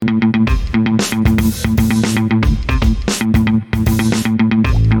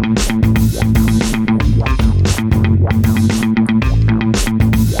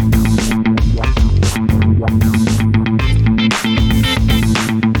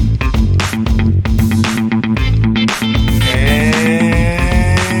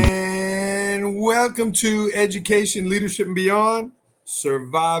welcome to Education, Leadership, and Beyond,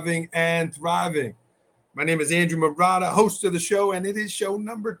 Surviving and Thriving. My name is Andrew Marotta, host of the show, and it is show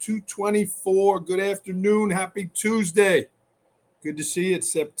number 224. Good afternoon. Happy Tuesday. Good to see you.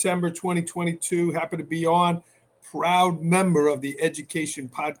 It's September 2022. Happy to be on. Proud member of the Education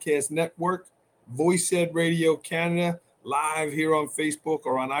Podcast Network, Voice Ed Radio Canada, live here on Facebook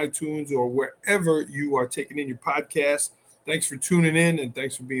or on iTunes or wherever you are taking in your podcast. Thanks for tuning in and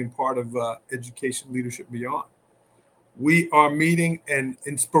thanks for being part of Education, Leadership, Beyond. We are meeting an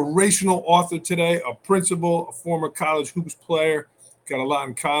inspirational author today, a principal, a former college hoops player. Got a lot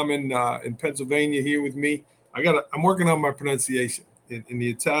in common in Pennsylvania here with me. I'm working on my pronunciation. In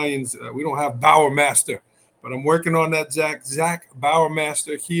the Italians, we don't have Bauermaster, but I'm working on that. Zach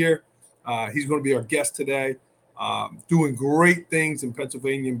Bauermaster here. He's going to be our guest today, doing great things in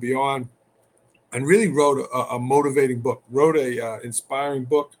Pennsylvania and beyond. And really wrote a motivating book, wrote a inspiring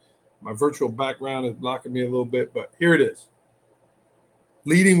book. My virtual background is blocking me a little bit, but here it is.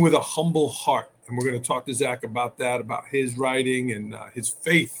 Leading with a Humble Heart. And we're going to talk to Zach about that, about his writing and his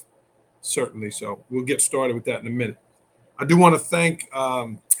faith, certainly. So we'll get started with that in a minute. I do want to thank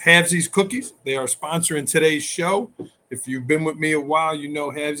Havesies Cookies. They are sponsoring today's show. If you've been with me a while, you know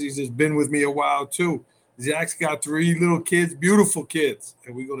Havesies has been with me a while too. Zach's got 3 little kids, beautiful kids,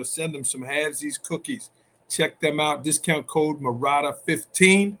 and we're going to send them some Havesies cookies. Check them out. Discount code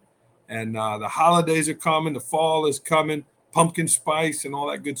Marotta15. And the holidays are coming. The fall is coming. Pumpkin spice and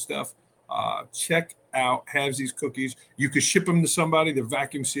all that good stuff. Check out Havesies cookies. You could ship them to somebody. They're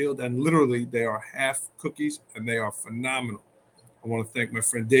vacuum sealed, and literally they are half cookies, and they are phenomenal. I want to thank my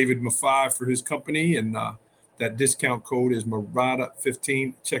friend David Maffei for his company, and that discount code is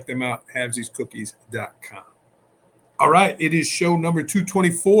Marotta15. Check them out, havesiescookies.com. All right, it is show number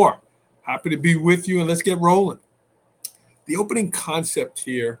 224. Happy to be with you, and let's get rolling. The opening concept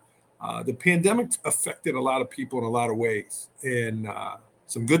here, the pandemic affected a lot of people in a lot of ways, and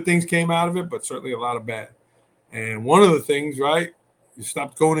some good things came out of it, but certainly a lot of bad. And one of the things, right, you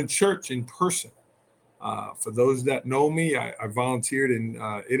stopped going to church in person. For those that know me, I volunteered in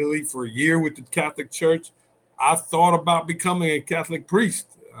Italy for a year with the Catholic Church. I thought about becoming a Catholic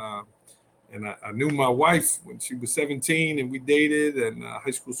priest. And I knew my wife when she was 17 and we dated and high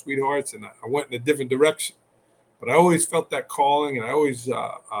school sweethearts, and I went in a different direction. But I always felt that calling, and I always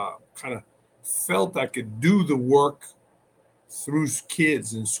kind of felt I could do the work through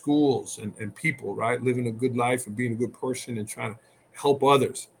kids and schools and people, right? Living a good life and being a good person and trying to help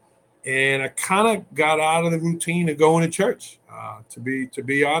others. And I kind of got out of the routine of going to church, to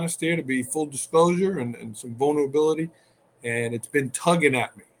be honest here, to be full disclosure and some vulnerability. And it's been tugging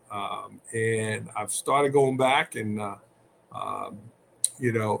at me. And I've started going back and,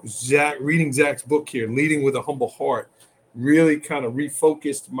 reading Zach's book here, Leading with a Humble Heart, really kind of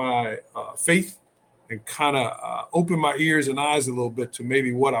refocused my faith and kind of opened my ears and eyes a little bit to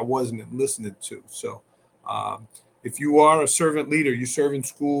maybe what I wasn't listening to. So, if you are a servant leader, you serve in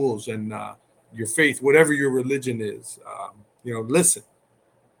schools and your faith, whatever your religion is, listen.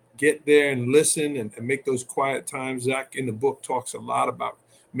 Get there and listen and make those quiet times. Zach in the book talks a lot about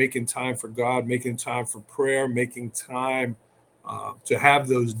making time for God, making time for prayer, making time to have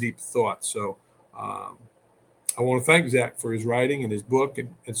those deep thoughts. So I want to thank Zach for his writing and his book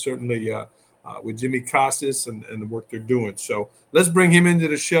and certainly with Jimmy Casas and the work they're doing. So let's bring him into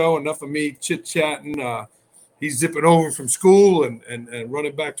the show. Enough of me chit-chatting. He's zipping over from school and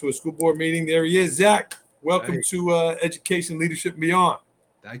running back to a school board meeting. There he is. Zach, welcome to Education, Leadership, and Beyond.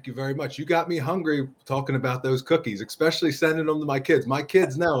 Thank you very much. You got me hungry talking about those cookies, especially sending them to my kids. My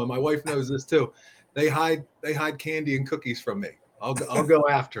kids know, and my wife knows this too. They hide candy and cookies from me. I'll go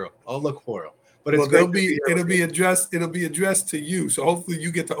after them. I'll look for them. But it'll be addressed to you. So hopefully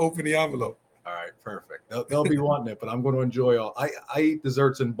you get to open the envelope. All right, perfect. They'll be wanting it, but I'm going to enjoy all. I eat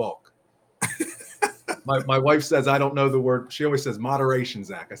desserts in bulk. My wife says I don't know the word. She always says moderation,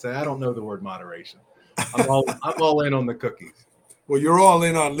 Zach. I say I don't know the word moderation. I'm all in on the cookies. Well, you're all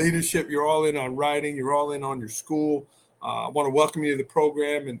in on leadership. You're all in on writing. You're all in on your school. I want to welcome you to the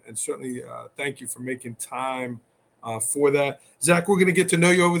program and certainly thank you for making time for that. Zach, we're going to get to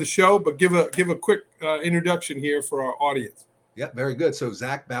know you over the show, but give a quick introduction here for our audience. Yeah, very good. So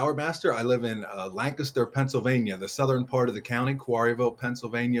Zach Bauermaster, I live in Lancaster, Pennsylvania, the southern part of the county, Quarryville,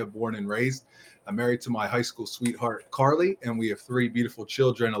 Pennsylvania, born and raised. I'm married to my high school sweetheart, Carly, and we have 3 beautiful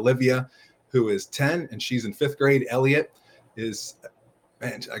children. Olivia, who is 10, and she's in 5th grade. Elliot is,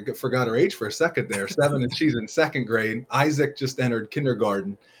 man, I forgot her age for a second there, 7, and she's in 2nd grade. Isaac just entered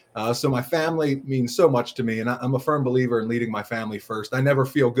kindergarten. So my family means so much to me, and I'm a firm believer in leading my family first. I never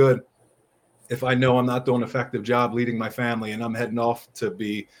feel good if I know I'm not doing an effective job leading my family and I'm heading off to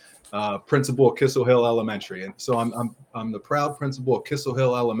be principal at Kissel Hill Elementary. And so I'm the proud principal at Kissel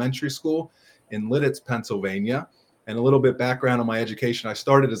Hill Elementary School in Lidditz, Pennsylvania. And a little bit background on my education. I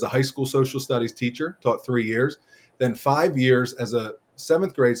started as a high school social studies teacher, taught 3 years, then 5 years as a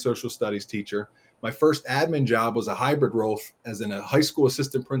 7th grade social studies teacher. My first admin job was a hybrid role as a high school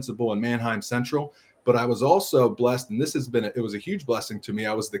assistant principal in Manheim Central. But I was also blessed, and it was a huge blessing to me.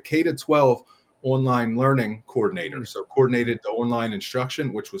 I was the K-12 online learning coordinator. So coordinated the online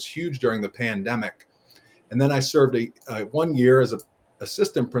instruction, which was huge during the pandemic. And then I served 1 year as an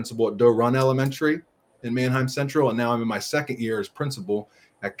assistant principal at Doe Run Elementary in Manheim Central. And now I'm in my 2nd year as principal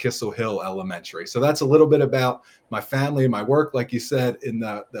at Kissel Hill Elementary. So that's a little bit about my family and my work. Like you said in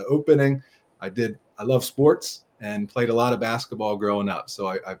the opening, I love sports and played a lot of basketball growing up. So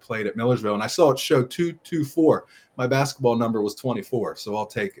I played at Millersville, and I saw it show 224. My basketball number was 24, so I'll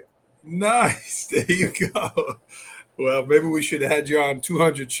take it. Nice. There you go. Well, maybe we should have had you on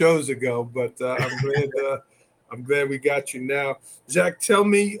 200 shows ago, but I'm glad we got you now. Zach, tell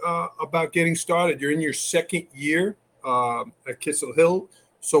me about getting started. You're in your 2nd year at Kissel Hill.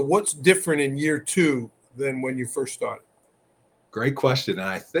 So what's different in year 2 than when you first started? Great question. And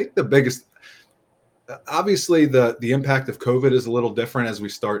I think the biggest, obviously the impact of COVID is a little different as we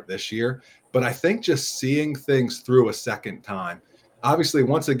start this year, but I think just seeing things through a second time. Obviously,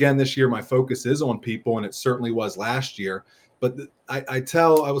 once again, this year, my focus is on people, and it certainly was last year. But I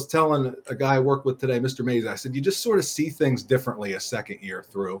was telling a guy I worked with today, Mr. Mays, I said, you just sort of see things differently a second year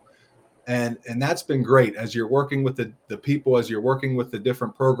through. And that's been great as you're working with the people, as you're working with the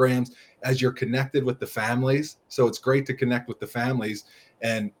different programs, as you're connected with the families. So it's great to connect with the families.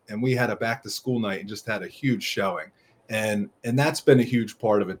 And we had a back to school night and just had a huge showing. And that's been a huge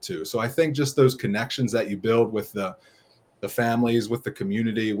part of it too. So I think just those connections that you build with the families, with the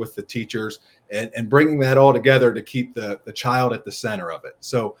community, with the teachers, and bringing that all together to keep the child at the center of it.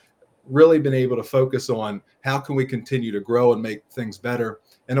 So really been able to focus on how can we continue to grow and make things better.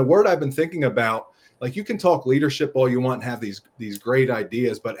 And a word I've been thinking about, like you can talk leadership all you want and have these great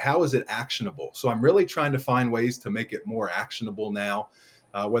ideas, but how is it actionable? So I'm really trying to find ways to make it more actionable now,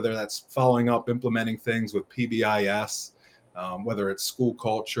 whether that's following up, implementing things with PBIS, whether it's school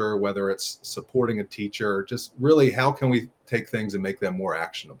culture, whether it's supporting a teacher, just really how can we take things and make them more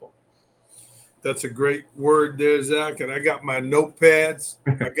actionable? That's a great word there, Zach. And I got my notepads,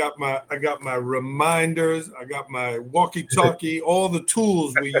 I got my reminders, I got my walkie-talkie, all the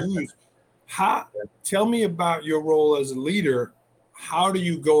tools we use. Tell me about your role as a leader. How do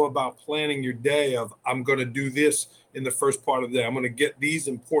you go about planning your day of, I'm going to do this in the first part of the day, I'm going to get these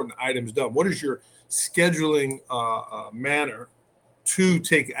important items done? What is your scheduling manner to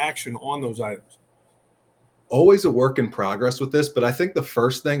take action on those items? Always a work in progress with this, but I think the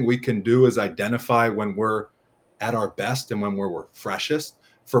first thing we can do is identify when we're at our best and when we're freshest.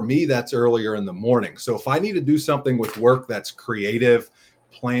 For me, that's earlier in the morning. So if I need to do something with work that's creative,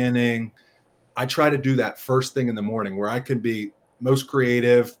 planning, I try to do that first thing in the morning where I can be most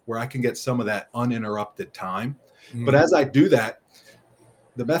creative, where I can get some of that uninterrupted time. Mm-hmm. But as I do that,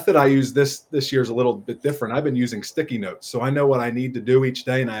 the method I use this year is a little bit different. I've been using sticky notes. So I know what I need to do each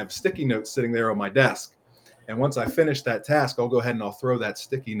day, and I have sticky notes sitting there on my desk. And once I finish that task, I'll go ahead and I'll throw that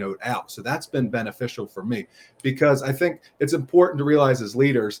sticky note out. So that's been beneficial for me because I think it's important to realize as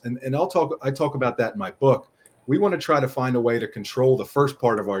leaders, and I talk about that in my book. We want to try to find a way to control the first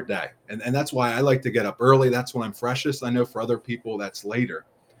part of our day. And that's why I like to get up early. That's when I'm freshest. I know for other people that's later.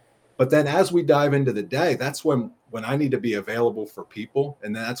 But then as we dive into the day, that's when I need to be available for people.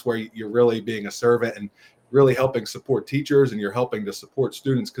 And that's where you're really being a servant and really helping support teachers, and you're helping to support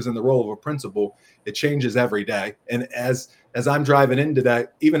students, because in the role of a principal, it changes every day. And as I'm driving in today,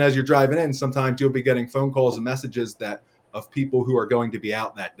 even as you're driving in, sometimes you'll be getting phone calls and messages of people who are going to be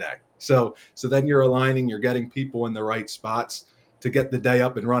out that day. So then you're aligning, you're getting people in the right spots to get the day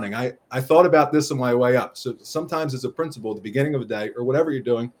up and running. I thought about this on my way up. So sometimes as a principal, at the beginning of the day or whatever you're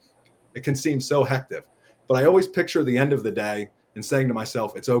doing, it can seem so hectic, but I always picture the end of the day and saying to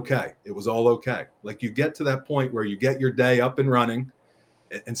myself, it's okay. It was all okay. Like you get to that point where you get your day up and running.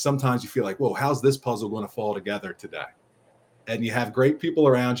 And sometimes you feel like, whoa, how's this puzzle going to fall together today? And you have great people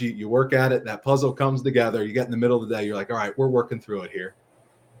around you. You work at it. That puzzle comes together. You get in the middle of the day. You're like, all right, we're working through it here.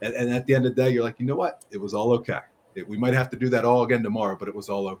 And at the end of the day, you're like, you know what? It was all okay. We might have to do that all again tomorrow, but it was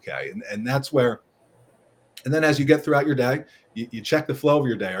all okay. And that's where, and then as you get throughout your day, you check the flow of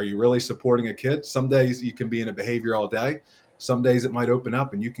your day. Are you really supporting a kid? Some days you can be in a behavior all day. Some days it might open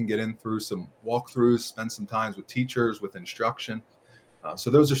up and you can get in through some walkthroughs, spend some time with teachers, with instruction. So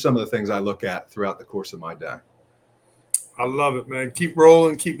those are some of the things I look at throughout the course of my day. I love it, man. Keep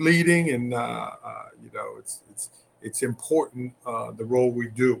rolling, keep leading. And, it's important, the role we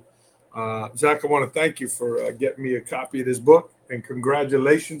do. Zach, I want to thank you for getting me a copy of this book, and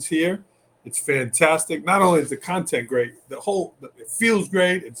congratulations here. It's fantastic. Not only is the content great, it feels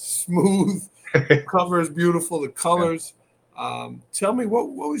great. It's smooth. The cover is beautiful. The colors. Tell me, what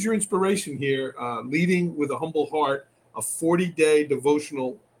was your inspiration here? Leading with a humble heart, a 40-day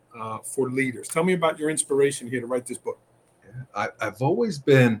devotional for leaders. Tell me about your inspiration here to write this book. I've always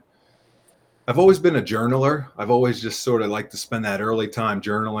been a journaler. I've always just sort of liked to spend that early time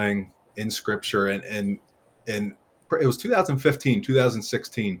journaling in scripture, and it was 2015,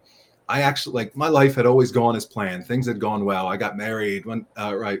 2016. I actually, my life had always gone as planned. Things had gone well. I got married, went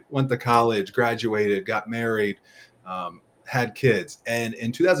to college, graduated, got married, had kids. And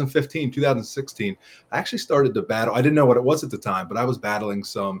in 2015, 2016, I actually started to battle. I didn't know what it was at the time, but I was battling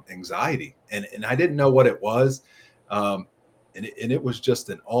some anxiety, and I didn't know what it was. And it was just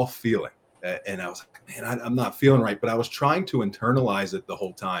an off feeling. And I was like, man, I'm not feeling right. But I was trying to internalize it the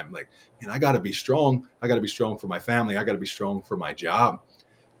whole time. Like, I got to be strong. I got to be strong for my family. I got to be strong for my job.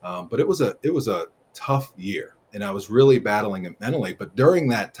 But it was a tough year, and I was really battling it mentally. But during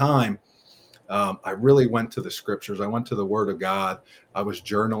that time, I really went to the scriptures. I went to the Word of God. I was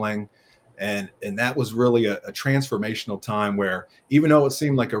journaling, and that was really a transformational time where, even though it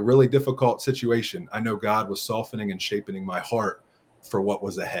seemed like a really difficult situation, I know God was softening and shaping my heart for what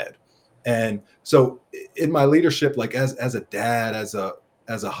was ahead. And so, in my leadership, like as a dad, as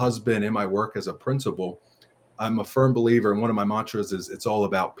a husband, in my work as a principal, I'm a firm believer, and one of my mantras is it's all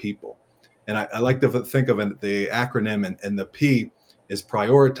about people. And I like to think of the acronym, and the P is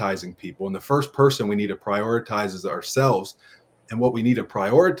prioritizing people. And the first person we need to prioritize is ourselves. And what we need to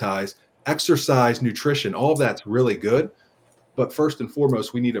prioritize, exercise, nutrition, all of that's really good. But first and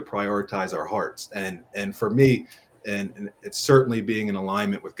foremost, we need to prioritize our hearts. And for me, and it's certainly being in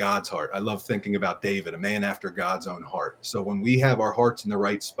alignment with God's heart. I love thinking about David, a man after God's own heart. So when we have our hearts in the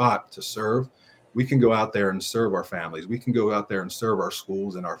right spot to serve, we can go out there and serve our families. We can go out there and serve our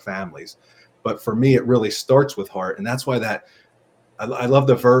schools and our families. But for me, it really starts with heart. And that's why I love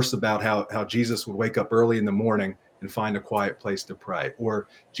the verse about how Jesus would wake up early in the morning and find a quiet place to pray. Or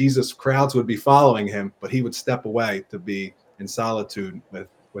Jesus, crowds would be following him, but he would step away to be in solitude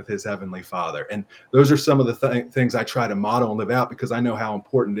with his heavenly Father. And those are some of the things I try to model and live out, because I know how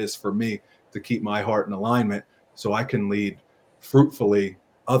important it is for me to keep my heart in alignment so I can lead fruitfully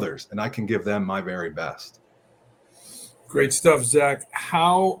others, and I can give them my very best. Great stuff, Zach.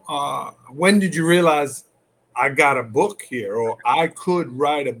 When did you realize I got a book here, or I could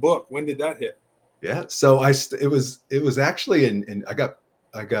write a book? When did that hit? Yeah, so it was actually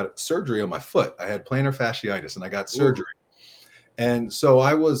I got surgery on my foot. I had plantar fasciitis, and I got surgery. Ooh. And so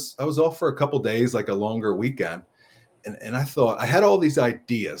I was off for a couple of days, like a longer weekend. And I thought, I had all these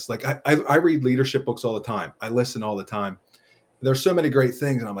ideas. Like I read leadership books all the time. I listen all the time. There's so many great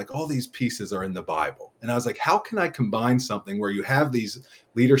things. And I'm like, all these pieces are in the Bible. And I was like, how can I combine something where you have these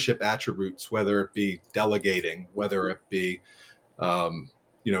leadership attributes, whether it be delegating, whether it be,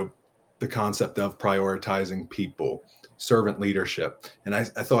 the concept of prioritizing people, servant leadership. And I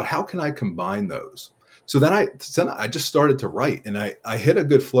thought, how can I combine those? So then I just started to write, and I hit a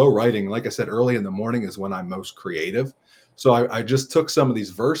good flow writing. Like I said, early in the morning is when I'm most creative. So I just took some of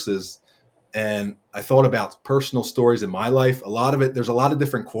these verses, and I thought about personal stories in my life. A lot of it, there's a lot of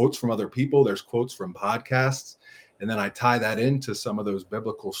different quotes from other people. There's quotes from podcasts. And then I tie that into some of those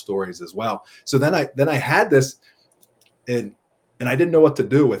biblical stories as well. So then I had this, and I didn't know what to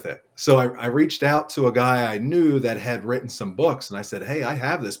do with it. So I reached out to a guy I knew that had written some books, and I said, hey, I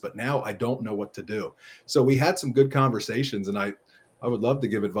have this, but now I don't know what to do. So we had some good conversations, and I would love to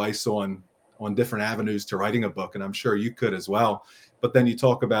give advice on different avenues to writing a book, and I'm sure you could as well. But then you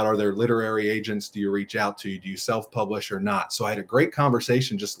talk about, are there literary agents? Do you reach out to? Do you self-publish or not? So I had a great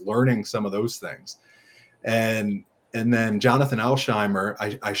conversation just learning some of those things. And then Jonathan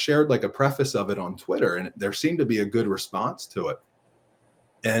Alsheimer, I shared like a preface of it on Twitter, and there seemed to be a good response to it.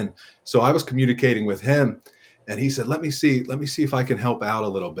 And so I was communicating with him, and he said, let me see if I can help out a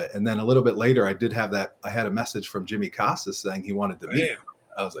little bit. And then a little bit later, I had a message from Jimmy Casas saying he wanted to meet me.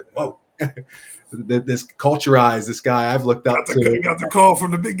 I was like, whoa, this Culturized, this guy I've looked up to. Got the call from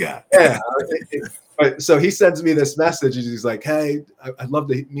the big guy. Yeah. So he sends me this message, and he's like, hey, I'd love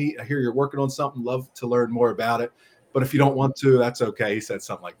to meet. I hear you're working on something. Love to learn more about it. But if you don't want to, that's okay. He said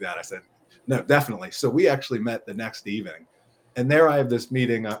something like that. I said, no, definitely. So we actually met the next evening. And there I have this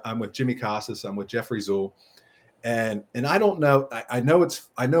meeting. I'm with Jimmy Casas. I'm with Jeffrey Zuhl. And I don't know. I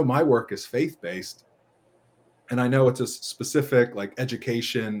know my work is faith-based. And I know it's a specific like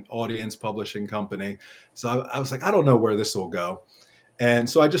education, audience publishing company. So I was like, I don't know where this will go. And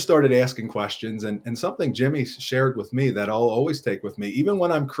so I just started asking questions, and something Jimmy shared with me that I'll always take with me, even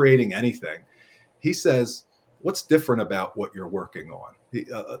when I'm creating anything. He says, what's different about what you're working on?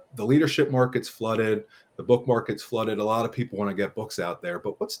 The leadership market's flooded, the book market's flooded. A lot of people want to get books out there,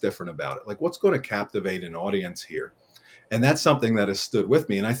 but what's different about it? Like, what's going to captivate an audience here? And that's something that has stood with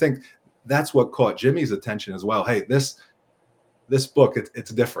me. And I think that's what caught Jimmy's attention as well. Hey, this book,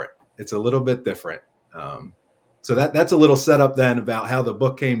 it's different. It's a little bit different. So that's a little setup then about how the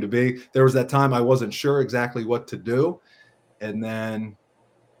book came to be. There was that time I wasn't sure exactly what to do. And then,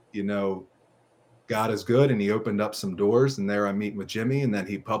 God is good, and he opened up some doors, and there I'm meeting with Jimmy, and then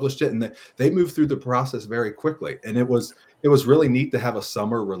he published it, and they moved through the process very quickly. And it was really neat to have a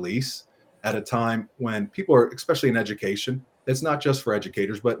summer release at a time when people are, especially in education, it's not just for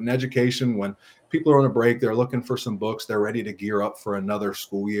educators, but in education, when people are on a break, they're looking for some books, they're ready to gear up for another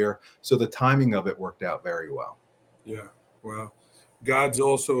school year. So the timing of it worked out very well. Yeah. Well, God's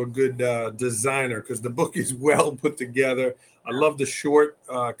also a good designer, because the book is well put together. I love the short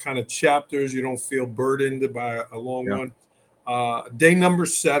kind of chapters. You don't feel burdened by a long one. Day number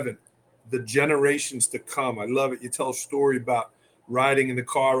 7, the generations to come. I love it. You tell a story about riding in the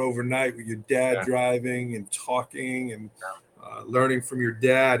car overnight with your dad driving and talking and learning from your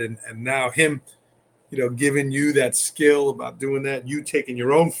dad, and now him, giving you that skill about doing that, you taking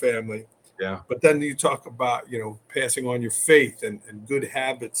your own family. Yeah. But then you talk about, passing on your faith and good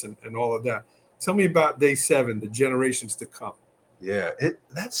habits and all of that. Tell me about day 7, the generations to come. Yeah,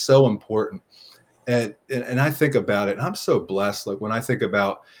 that's so important. And I think about it, and I'm so blessed. Like, when I think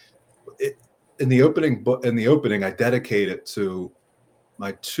about it in the opening, I dedicate it to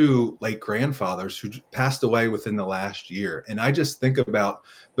my 2 late grandfathers who passed away within the last year. And I just think about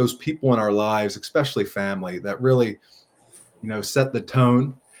those people in our lives, especially family, that really, set the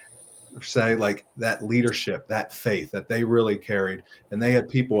tone, say, like, that leadership, that faith that they really carried, and they had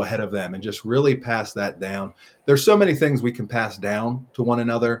people ahead of them and just really passed that down. There's so many things we can pass down to one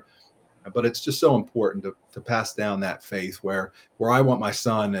another, but it's just so important to pass down that faith where I want my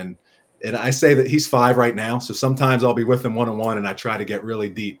son, and I say that he's 5 right now. So sometimes I'll be with him one-on-one, and I try to get really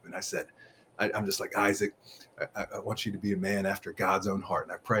deep. And I said, I'm just like, Isaac, I want you to be a man after God's own heart.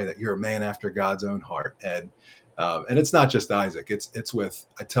 And I pray that you're a man after God's own heart. And it's not just Isaac. It's with,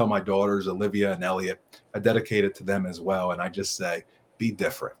 I tell my daughters, Olivia and Elliot, I dedicate it to them as well. And I just say, be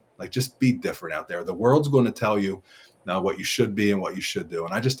different. Like, just be different out there. The world's going to tell you now what you should be and what you should do.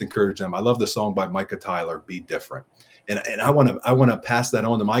 And I just encourage them. I love the song by Micah Tyler, Be Different. And I want to pass that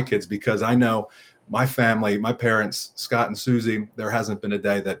on to my kids, because I know my family, my parents, Scott and Susie, there hasn't been a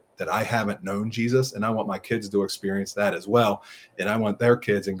day that I haven't known Jesus. And I want my kids to experience that as well. And I want their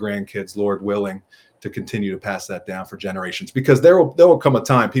kids and grandkids, Lord willing, to continue to pass that down for generations, because there will come a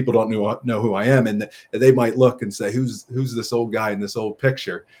time people don't know who I am, and they might look and say, who's this old guy in this old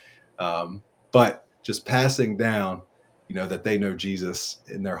picture? But just passing down, that they know Jesus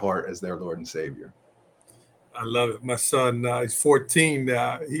in their heart as their Lord and Savior. I love it. My son, he's 14.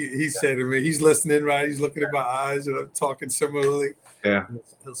 He said to me, he's listening, right? He's looking at my eyes and I'm talking similarly. Yeah.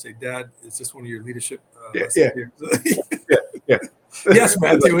 He'll say, Dad, is this one of your leadership? Yeah. Yes,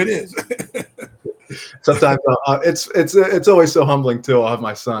 Matthew, it is. Sometimes it's always so humbling too. I'll have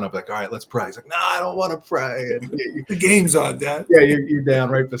my son. I'm like, all right, let's pray. He's like, no, I don't want to pray. And the game's on, Dad. Yeah, you're down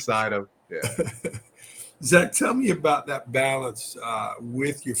right beside him. Yeah. Zach, tell me about that balance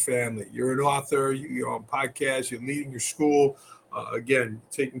with your family. You're an author, you're on podcasts, you're leading your school, again,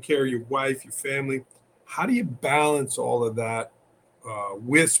 taking care of your wife, your family. How do you balance all of that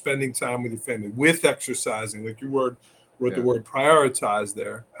with spending time with your family, with exercising, like you wrote the word prioritize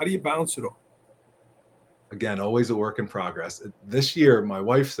there? How do you balance it all? Again, always a work in progress. This year, my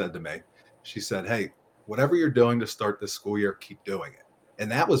wife said to me, she said, hey, whatever you're doing to start this school year, keep doing it.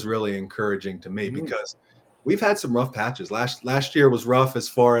 And that was really encouraging to me, because we've had some rough patches. Last year was rough as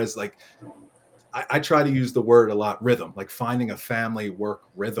far as, like, I try to use the word a lot, rhythm, like finding a family work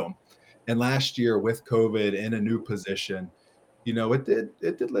rhythm. And last year with COVID in a new position,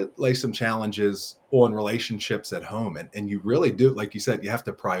 it did lay some challenges on relationships at home. And you really do, like you said, you have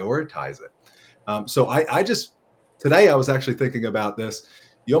to prioritize it. So I just, today I was actually thinking about this.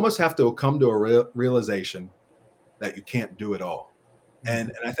 You almost have to come to a realization that you can't do it all.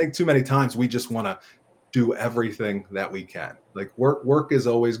 And I think too many times we just want to do everything that we can. Like, work is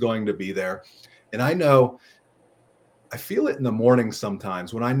always going to be there. And I feel it in the morning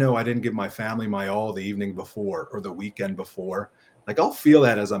sometimes when I know I didn't give my family my all the evening before or the weekend before. Like, I'll feel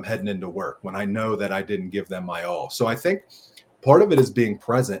that as I'm heading into work, when I know that I didn't give them my all. So I think part of it is being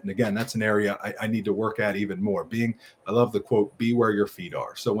present. And again, that's an area I need to work at even more. I love the quote, be where your feet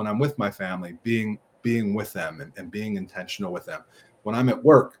are. So when I'm with my family, being with them and being intentional with them. when I'm at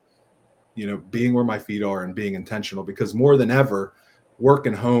work, being where my feet are and being intentional, because more than ever, work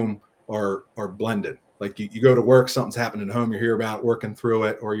and home are blended. Like you go to work, something's happening at home, you hear about it, working through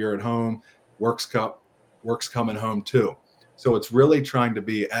it, or you're at home, work's coming home too. So it's really trying to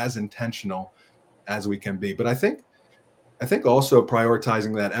be as intentional as we can be. But I think also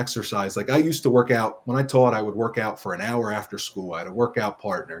prioritizing that exercise. Like I used to work out when I taught, I would work out for an hour after school. I had a workout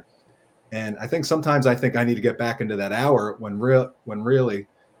partner. And I think sometimes I need to get back into that hour when really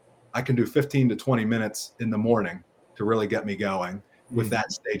I can do 15 to 20 minutes in the morning to really get me going with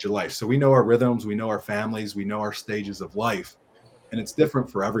that stage of life. So we know our rhythms, we know our families, we know our stages of life, and it's different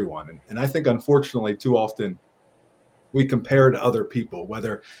for everyone. And I think, unfortunately, too often we compare to other people,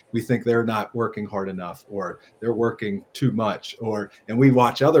 whether we think they're not working hard enough or they're working too much, and we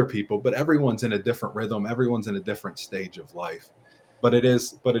watch other people, but everyone's in a different rhythm. Everyone's in a different stage of life, but it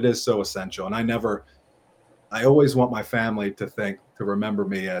is so essential. And I always want my family to remember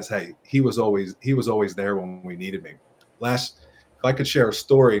me as, hey, he was always there when we needed me. If I could share a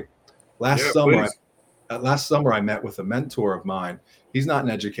story, last summer I met with a mentor of mine. He's not in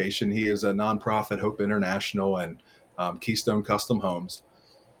education. He is a nonprofit, Hope International and Keystone Custom Homes.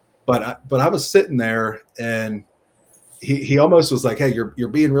 But I was sitting there, and he almost was like, hey, you're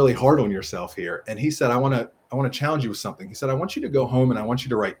being really hard on yourself here. And he said, I want to challenge you with something. He said, I want you to go home and I want you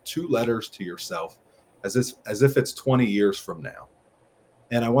to write 2 letters to yourself as if it's 20 years from now.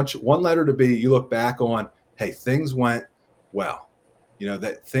 And I want one letter to be, you look back on, hey, things went well,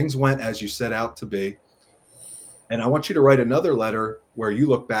 that things went as you set out to be. And I want you to write another letter where you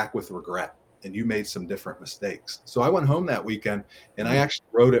look back with regret and you made some different mistakes. So I went home that weekend and I actually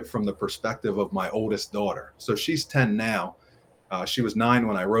wrote it from the perspective of my oldest daughter. So she's 10 now. She was 9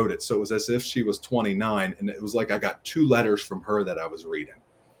 when I wrote it. So it was as if she was 29. And it was like I got 2 letters from her that I was reading.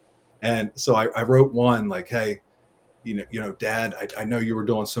 And so I wrote one like, hey, Dad, I know you were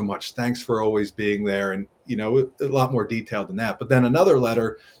doing so much. Thanks for always being there. And, a lot more detailed than that. But then another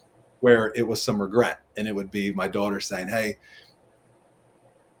letter where it was some regret. And it would be my daughter saying, hey,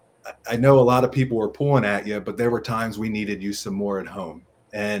 I know a lot of people were pulling at you, but there were times we needed you some more at home.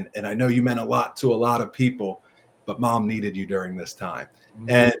 And I know you meant a lot to a lot of people, but Mom needed you during this time. Mm-hmm.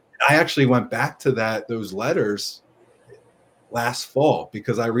 And I actually went back to those letters last fall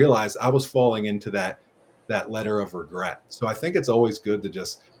because I realized I was falling into that letter of regret. So I think it's always good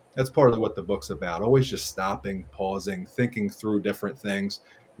to that's part of what the book's about. Always just stopping, pausing, thinking through different things,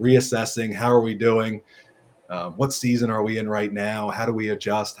 reassessing. How are we doing? What season are we in right now? How do we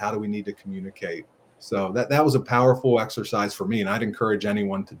adjust? How do we need to communicate? So that was a powerful exercise for me. And I'd encourage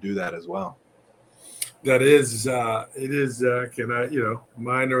anyone to do that as well. That is, it is, Zach. And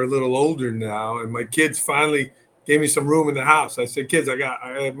mine are a little older now, and my kids finally gave me some room in the house. I said, kids, I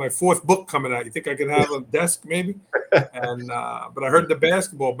have my 4th book coming out. You think I can have a desk maybe? And but I heard the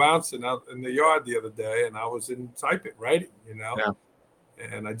basketball bouncing out in the yard the other day, and I was typing, writing, Yeah.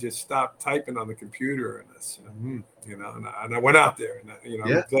 And I just stopped typing on the computer, and I said, and I went out there, and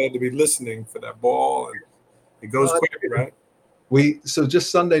I'm glad to be listening for that ball, and it goes quick, right? So just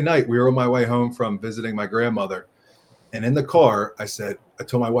Sunday night, we were on my way home from visiting my grandmother, and in the car, I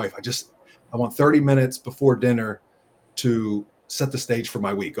told my wife, I want 30 minutes before dinner to set the stage for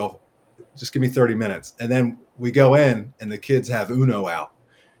my week. Just give me 30 minutes. And then we go in and the kids have Uno out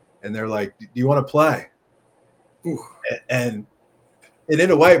and they're like, do you want to play? Ooh. And in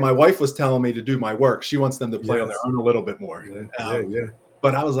a way, my wife was telling me to do my work. She wants them to play on their own a little bit more. Yeah.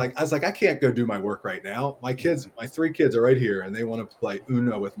 But I was like, I can't go do my work right now. My 3 kids are right here and they want to play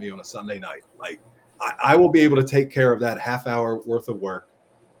Uno with me on a Sunday night. Like I will be able to take care of that half hour worth of work.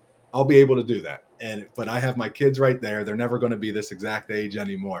 I'll be able to do that. But I have my kids right there. They're never going to be this exact age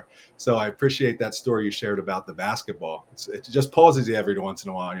anymore. So I appreciate that story you shared about the basketball. It just pauses you every once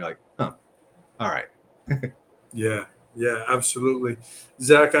in a while. And you're like, huh, all right. Yeah, absolutely.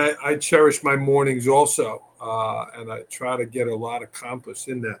 Zach, I cherish my mornings also. And I try to get a lot accomplished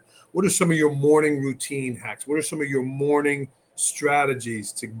in that. What are some of your morning routine hacks? What are some of your morning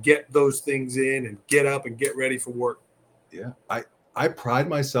strategies to get those things in and get up and get ready for work? Yeah, I pride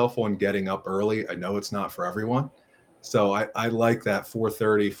myself on getting up early. I know it's not for everyone. So I like that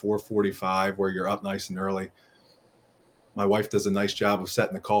 4:30, 4:45 where you're up nice and early. My wife does a nice job of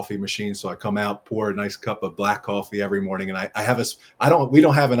setting the coffee machine. So I come out, pour a nice cup of black coffee every morning. And we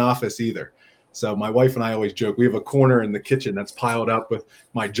don't have an office either. So my wife and I always joke, we have a corner in the kitchen that's piled up with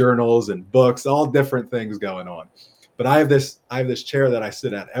my journals and books, all different things going on. But I have this chair that I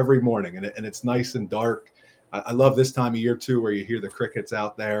sit at every morning and it's nice and dark. I love this time of year too, where you hear the crickets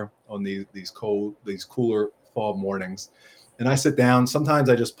out there on these cooler fall mornings. And I sit down. Sometimes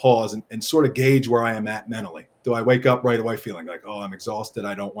I just pause and sort of gauge where I am at mentally. do I wake up right away feeling like, oh, I'm exhausted,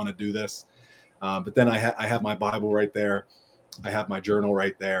 I don't want to do this? But then I have my Bible right there. I have my journal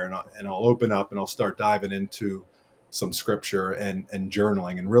right there, and I'll open up and I'll start diving into some scripture and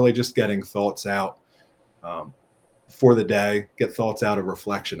journaling and really just getting thoughts out for the day, get thoughts out of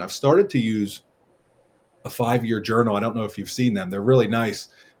reflection. I've started to use a 5-year journal. I don't know if you've seen them. They're really nice,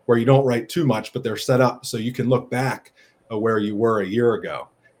 where you don't write too much, but they're set up so you can look back at where you were a year ago.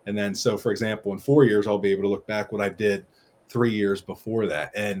 And then, so for example, in 4 years, I'll be able to look back what I did 3 years before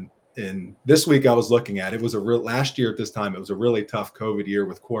that. And in this week I was looking at, it was last year at this time, it was a really tough COVID year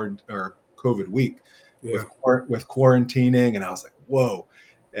with COVID week with quarantining. And I was like, whoa.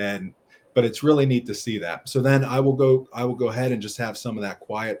 But it's really neat to see that. So then I will go ahead and just have some of that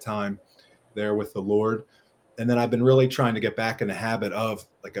quiet time there with the Lord. And then I've been really trying to get back in the habit of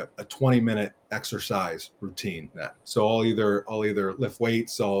like a 20-minute exercise routine. So I'll either lift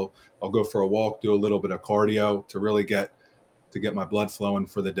weights, I'll go for a walk, do a little bit of cardio to really get my blood flowing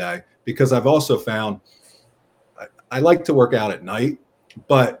for the day. Because I've also found I like to work out at night,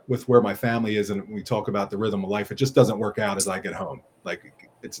 but with where my family is, and we talk about the rhythm of life, it just doesn't work out as I get home. Like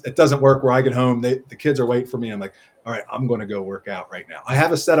it doesn't work where I get home. The kids are waiting for me. I'm like, all right, I'm going to go work out right now. I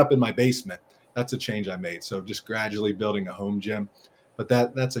have a setup in my basement. That's a change I made. So just gradually building a home gym, but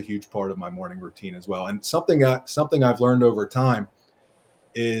that's a huge part of my morning routine as well. And something I've learned over time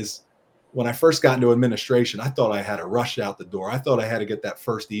is, when I first got into administration, I thought I had to rush out the door. I thought I had to get that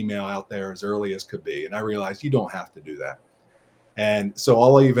first email out there as early as could be. And I realized you don't have to do that. And so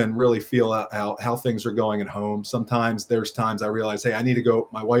I'll even really feel out how things are going at home. Sometimes there's times I realize, hey, I need to go.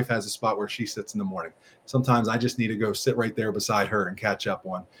 My wife has a spot where she sits in the morning. Sometimes I just need to go sit right there beside her and catch up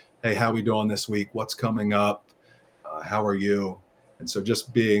on, hey, how we doing this week? What's coming up? How are you? And so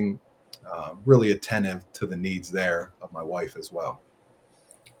just being really attentive to the needs there of my wife as well.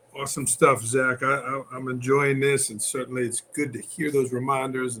 Awesome stuff, Zach. I'm enjoying this, and certainly it's good to hear those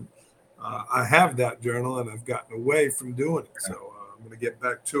reminders. And I have that journal, and I've gotten away from doing it, so I'm going to get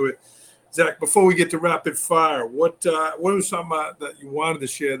back to it. Zach, before we get to rapid fire, what was something that you wanted to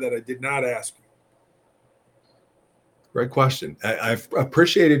share that I did not ask you? Great question. I've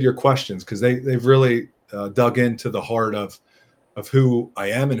appreciated your questions because they've really dug into the heart of who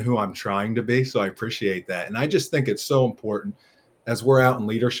I am and who I'm trying to be. So I appreciate that, and I just think it's so important as we're out in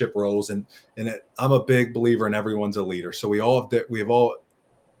leadership roles, and I'm a big believer in everyone's a leader. So we have all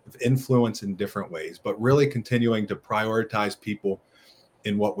influence in different ways, but really continuing to prioritize people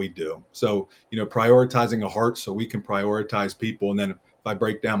in what we do. So, prioritizing a heart so we can prioritize people. And then if I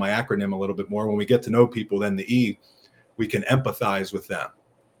break down my acronym a little bit more, when we get to know people, then the E, we can empathize with them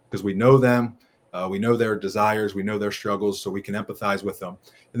because we know them. We know their desires, we know their struggles, so we can empathize with them.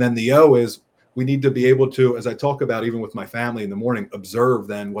 And then the O is, we need to be able to, as I talk about even with my family in the morning, observe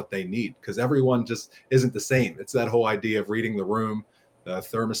then what they need, because everyone just isn't the same. It's that whole idea of reading the room, the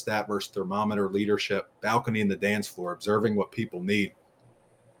thermostat versus thermometer leadership, balcony and the dance floor, observing what people need.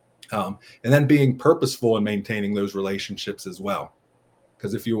 And then being purposeful in maintaining those relationships as well.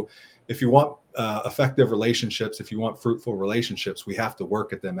 Because if you want effective relationships, if you want fruitful relationships, we have to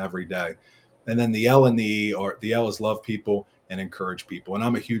work at them every day. And then the L and the E, or the L is love people and encourage people. And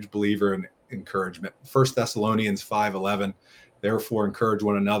I'm a huge believer in encouragement. 1 Thessalonians 5:11, therefore encourage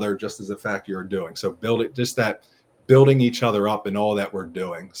one another just as the fact you're doing. So building each other up in all that we're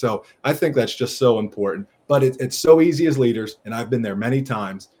doing. So I think that's just so important, but it's so easy as leaders. And I've been there many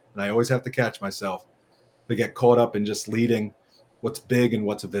times, and I always have to catch myself to get caught up in just leading what's big and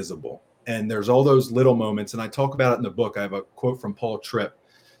what's visible. And there's all those little moments. And I talk about it in the book. I have a quote from Paul Tripp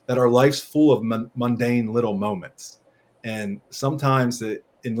that our life's full of mundane little moments. And sometimes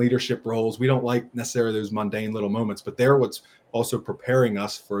in leadership roles, we don't like necessarily those mundane little moments, but they're what's also preparing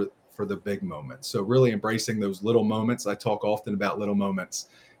us for the big moments. So really embracing those little moments. I talk often about little moments,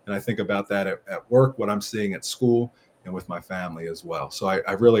 and I think about that at work, what I'm seeing at school, and with my family as well. So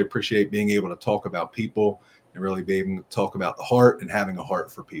I really appreciate being able to talk about people and really being able to talk about the heart and having a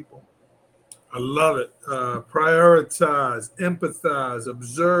heart for people. I love it. Prioritize, empathize,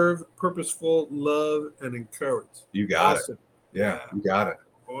 observe, purposeful, love, and encourage. You got it. Yeah, you got it.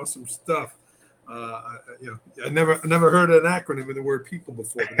 Awesome stuff. I never heard an acronym in the word people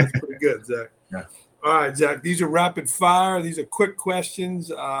before, but that's pretty good, Zach. Yeah. All right, Zach, these are rapid fire. These are quick questions.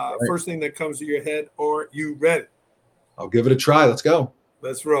 Right. First thing that comes to your head, are you ready? I'll give it a try. Let's go.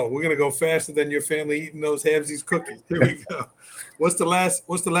 Let's roll. We're going to go faster than your family eating those Habsies cookies. Here we go. What's the last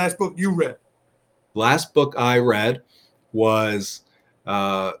book you read? Last book I read was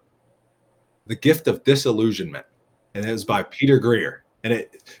The Gift of Disillusionment, and it was by Peter Greer. And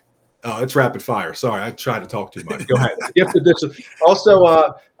Oh, it's rapid fire. Sorry, I tried to talk too much. Go ahead. Gift edition. Also,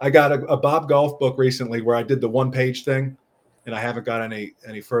 I got a Bob Golf book recently where I did the 1-page thing, and I haven't got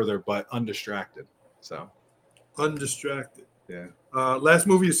any further. But Undistracted. So Undistracted. yeah. Last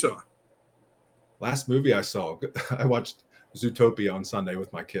movie you saw? Last movie I saw, I watched Zootopia on Sunday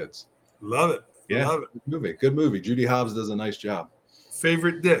with my kids. Love it. Yeah, Love it. Good movie. Judy Hobbs does a nice job.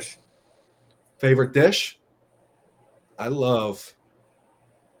 Favorite dish? Favorite dish? I love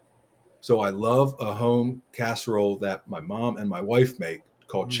a home casserole that my mom and my wife make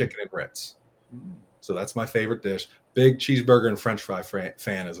called chicken and grits. So that's my favorite dish. Big cheeseburger and French fry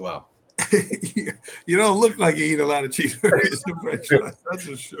fan as well. You don't look like you eat a lot of cheeseburgers and French fries. That's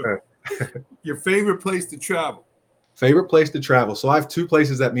for sure. Your favorite place to travel? Favorite place to travel. So I have 2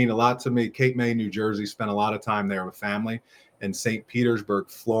 places that mean a lot to me. Cape May, New Jersey, spent a lot of time there with family. And St. Petersburg,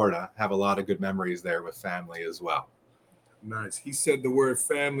 Florida, have a lot of good memories there with family as well. Nice. He said the word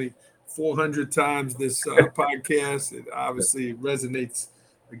family 400 times this podcast. It obviously resonates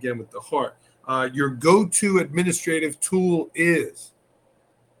again with the heart. Your go-to administrative tool is?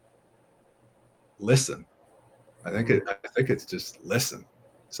 Listen. I think it's just listen.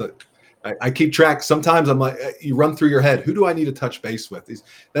 So I keep track. Sometimes I'm like, you run through your head, who do I need to touch base with?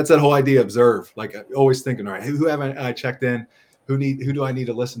 That's that whole idea, observe. Like always thinking, all right, who haven't I checked in? Who do I need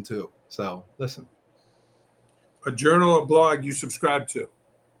to listen to? So listen. A journal or blog you subscribe to?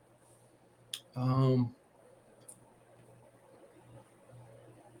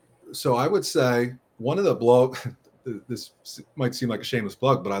 So I would say one of the blog, this might seem like a shameless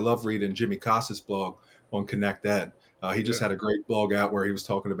plug, but I love reading Jimmy Casas' blog on Connect Ed. He just had a great blog out where he was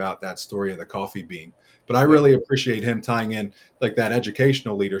talking about that story of the coffee bean. But I really appreciate him tying in like that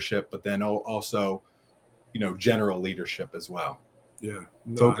educational leadership, but then also, general leadership as well. Yeah.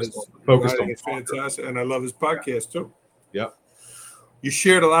 Focused on it's fantastic. And I love his podcast too. Yep. You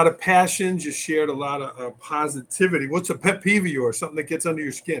shared a lot of passions. You shared a lot of positivity. What's a pet peeve of yours? Something that gets under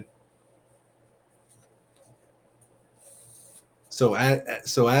your skin? So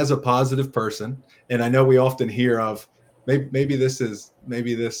as a positive person, and I know we often hear of maybe this is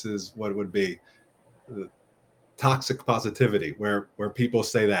what it would be, toxic positivity, where people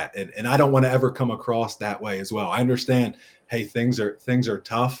say that, and I don't want to ever come across that way as well. I understand, hey, things are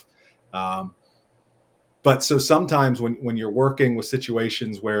tough, but so sometimes when you're working with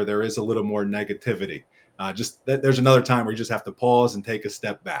situations where there is a little more negativity, there's another time where you just have to pause and take a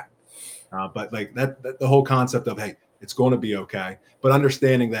step back. But like that the whole concept of, hey, it's going to be okay, but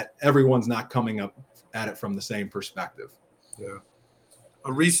understanding that everyone's not coming up at it from the same perspective. Yeah.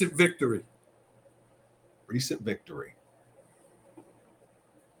 A recent victory.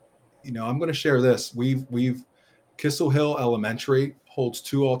 I'm going to share this. We've Kissel Hill Elementary holds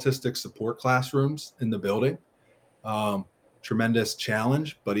 2 autistic support classrooms in the building. Tremendous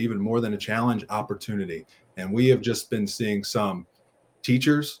challenge, but even more than a challenge, opportunity. And we have just been seeing some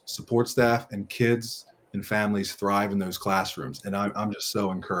teachers, support staff, and kids and families thrive in those classrooms. And I'm just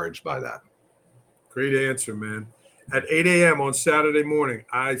so encouraged by that. Great answer, man. At 8 a.m. on Saturday morning,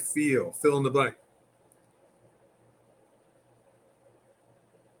 I feel, fill in the blank.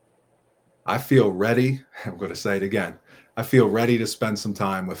 I feel ready. I'm going to say it again. I feel ready to spend some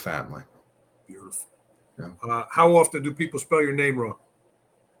time with family. Beautiful. Yeah. How often do people spell your name wrong?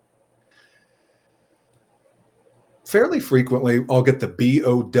 Fairly frequently, I'll get the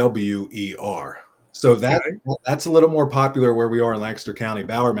Bower. So that's a little more popular where we are in Lancaster County.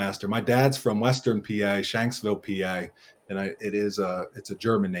 Bowermaster. My dad's from Western PA, Shanksville, PA, and it's a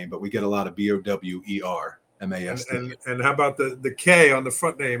German name, but we get a lot of Bower, MAST. And how about the K on the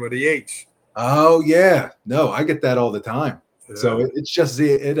front name or the H? Oh yeah, no, I get that all the time. Yeah. So it's just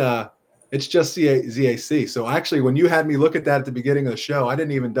ZAC. So actually, when you had me look at that at the beginning of the show, I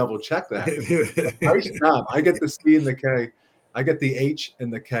didn't even double check that. Nice job. I get the C and the K. I get the H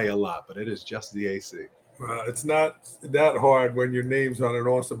and the K a lot, but it is just ZAC. It's not that hard when your name's on an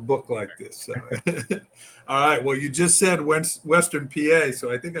awesome book like this. So. All right. Well, you just said Western PA,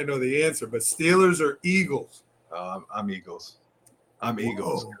 so I think I know the answer. But Steelers or Eagles? I'm Eagles.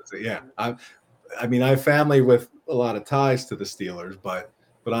 Eagles. Yeah. I have family with a lot of ties to the Steelers, but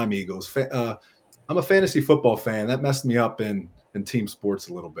I'm Eagles. I'm a fantasy football fan. That messed me up in team sports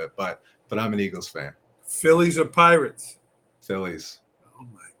a little bit, but I'm an Eagles fan. Phillies or Pirates? Phillies. Oh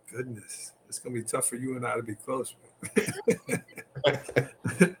my goodness. It's going to be tough for you and I to be close.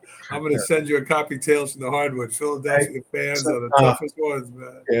 I'm going to send you a copy of Tales from the Hardwood. Philadelphia fans are the toughest ones,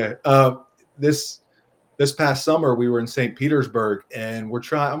 man. Yeah. This past summer, we were in St. Petersburg, and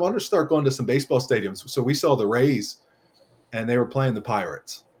I want to start going to some baseball stadiums. So we saw the Rays, and they were playing the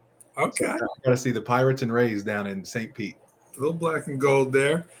Pirates. Okay. So I got to see the Pirates and Rays down in St. Pete. little black and gold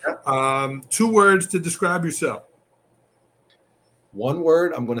there. 2 words to describe yourself. One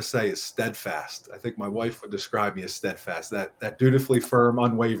word I'm going to say is steadfast. I think my wife would describe me as steadfast, that dutifully firm,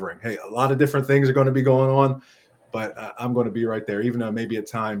 unwavering. Hey, a lot of different things are going to be going on, but I'm going to be right there, even though maybe at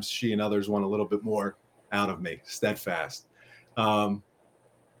times she and others want a little bit more out of me. Steadfast. And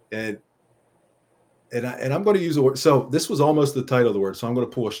I'm going to use a word. So this was almost the title of the word. So I'm going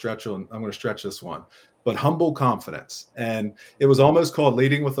to pull a stretch and I'm going to stretch this one, but humble confidence. And it was almost called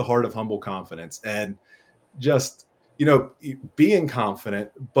Leading with the Heart of Humble Confidence. And just, being confident,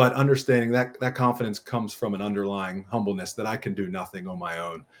 but understanding that confidence comes from an underlying humbleness that I can do nothing on my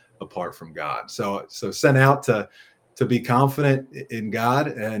own apart from God. So sent out to be confident in God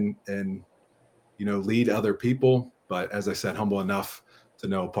and lead other people. But as I said, humble enough to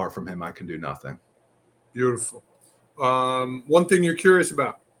know apart from him, I can do nothing. Beautiful. One thing you're curious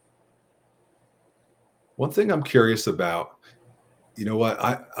about. One thing I'm curious about,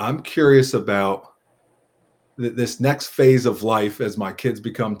 I'm curious about this next phase of life as my kids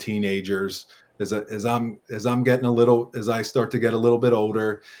become teenagers, as I'm getting as I start to get a little bit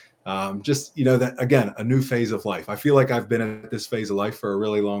older, that again, a new phase of life. I feel like I've been at this phase of life for a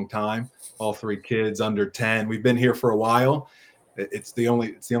really long time. All 3 kids under 10. We've been here for a while. It's the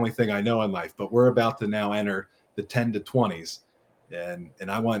only thing I know in life, but we're about to now enter the 10 to 20s. And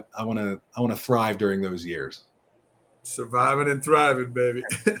I want to thrive during those years. Surviving and thriving, baby.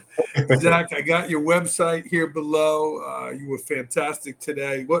 Zach, I got your website here below. You were fantastic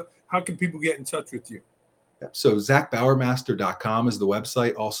today. How can people get in touch with you? So ZachBauermaster.com is the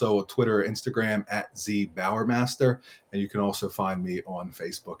website. Also Twitter, Instagram @ZBauermaster. And you can also find me on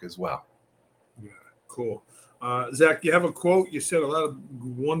Facebook as well. Yeah, cool. Zach, you have a quote? You said a lot of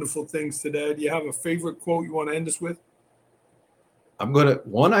wonderful things today. Do you have a favorite quote you want to end us with? I'm going to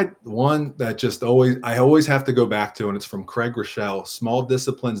one that just I always have to go back to, and it's from Craig Rochelle. Small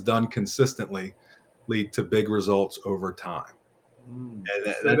disciplines done consistently lead to big results over time.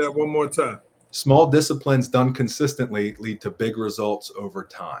 Say that one more time. Small disciplines done consistently lead to big results over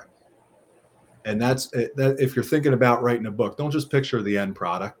time. And that's that. If you're thinking about writing a book, don't just picture the end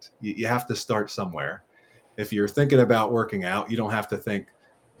product. You have to start somewhere. If you're thinking about working out, you don't have to think,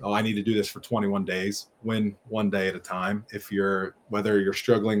 oh, I need to do this for 21 days. Win one day at a time. Whether you're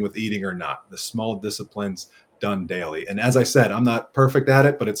struggling with eating or not, the small disciplines done daily. And as I said, I'm not perfect at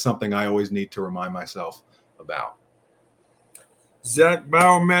it, but it's something I always need to remind myself about. Zach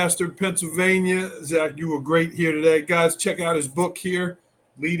Bauermaster, Pennsylvania. Zach, you were great here today. Guys, check out his book here,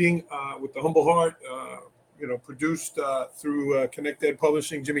 Leading with the Humble Heart, produced through Connect Ed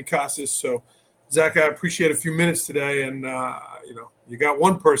Publishing, Jimmy Casas. So, Zach, I appreciate a few minutes today, and you got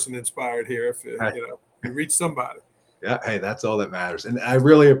one person inspired here. If you reach somebody. Yeah, hey, that's all that matters. And I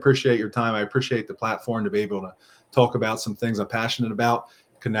really appreciate your time. I appreciate the platform to be able to talk about some things I'm passionate about,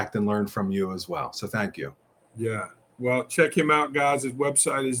 connect and learn from you as well. So thank you. Yeah. Well, check him out, guys. His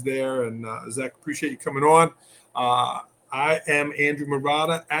website is there. And Zach, appreciate you coming on. I am Andrew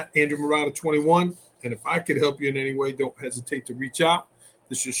Marotta at Andrew Marotta 21. And if I could help you in any way, don't hesitate to reach out.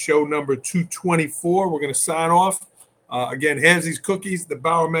 This is show number 224. We're going to sign off. Again, here's these cookies. The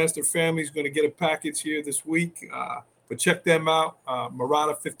Bauermaster family is going to get a package here this week. But check them out.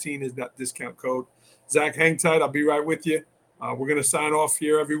 Marotta 15 is that discount code. Zach, hang tight. I'll be right with you. We're going to sign off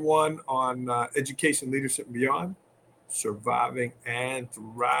here, everyone, on Education, Leadership, and Beyond. Surviving and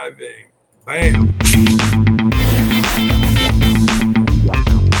thriving. Bam.